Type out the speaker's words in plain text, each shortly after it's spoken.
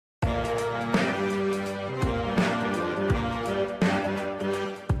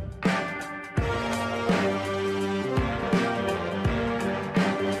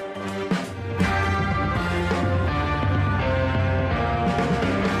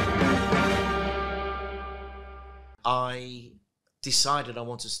decided I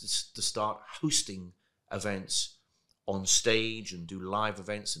wanted to start hosting events on stage and do live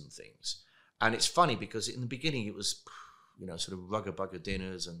events and things. And it's funny because in the beginning it was, sort of rugger-bugger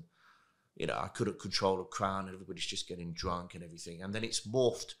dinners, and, I couldn't control a crowd and everybody's just getting drunk and everything. And then it's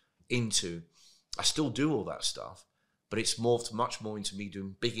morphed into, I still do all that stuff, but it's morphed much more into me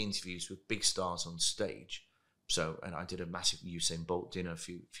doing big interviews with big stars on stage. So, and I did a massive Usain Bolt dinner a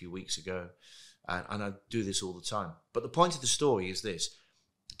few weeks ago, and I do this all the time. But the point of the story is this: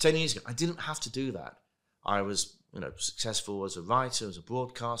 10 years ago, I didn't have to do that. I was, successful as a writer, as a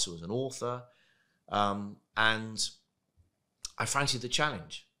broadcaster, as an author, and I fancied the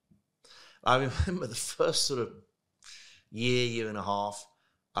challenge. I remember the first sort of year and a half.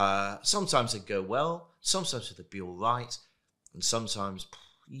 Sometimes it'd go well, sometimes it'd be all right, and sometimes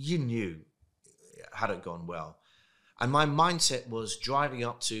you knew had it gone well. And my mindset was driving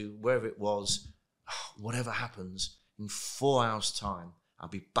up to wherever it was, whatever happens, in 4 hours' time, I'll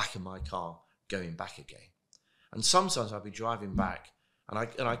be back in my car going back again. And sometimes I'd be driving back, and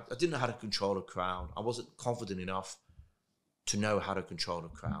I didn't know how to control a crowd. I wasn't confident enough to know how to control a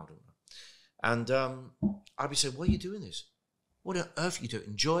crowd. And I'd be saying, why are you doing this? What on earth? You don't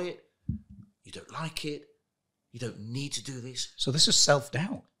enjoy it? You don't like it? You don't need to do this? So this is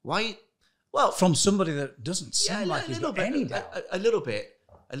self-doubt. Why? Well, from somebody that doesn't sound like he's got any doubt. A little bit.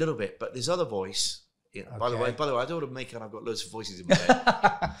 But there's other voice. Okay. By the way, I don't want to make it. I've got loads of voices in my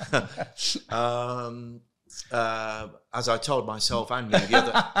head. As I told myself and you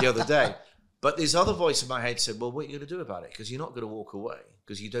the other day. But this other voice in my head said, well, what are you going to do about it? Because you're not going to walk away,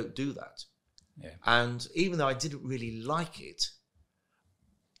 because you don't do that. Yeah. And even though I didn't really like it,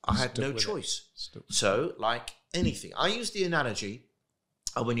 I had no choice. So, like anything, I use the analogy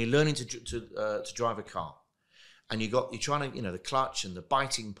of when you're learning to drive a car, and you're trying to, the clutch and the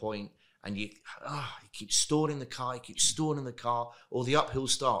biting point, and you keep stalling the car, or the uphill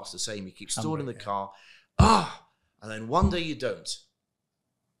starts the same. You keep stalling the car, and then one day you don't,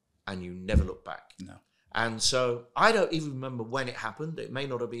 and you never look back. No. And so I don't even remember when it happened. It may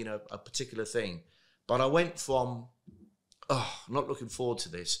not have been a particular thing, but I went from, not looking forward to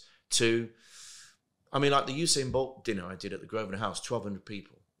this, to, like the Usain Bolt dinner I did at the Grosvenor House, 1,200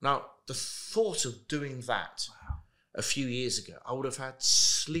 people. Now, the thought of doing that a few years ago, I would have had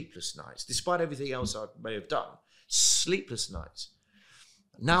sleepless nights, despite everything else I may have done, sleepless nights.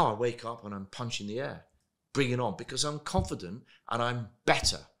 Now I wake up and I'm punching the air, bring it on, because I'm confident and I'm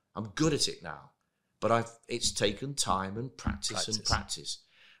better. I'm good at it now. But it's taken time and practice.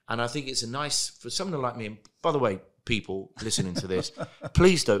 And I think it's for someone like me, and by the way, people listening to this,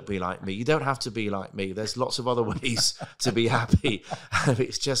 please don't be like me. You don't have to be like me. There's lots of other ways to be happy.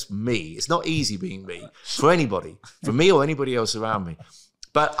 It's just me. It's not easy being me for anybody, for me or anybody else around me.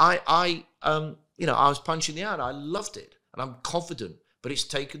 But I was punching the air and I loved it. And I'm confident, but it's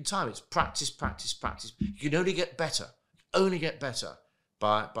taken time. It's practice. You can only get better.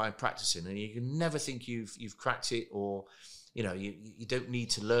 By practicing, and you can never think you've cracked it, or you don't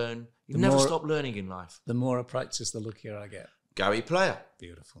need to learn. You never stop learning in life. The more I practice, the luckier I get. Gary Player,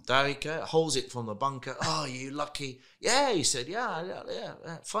 beautiful. There you go. Holds it from the bunker. Oh, you lucky. Yeah, he said. Yeah.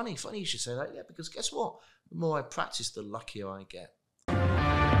 Funny. You should say that. Yeah, because guess what? The more I practice, the luckier I get.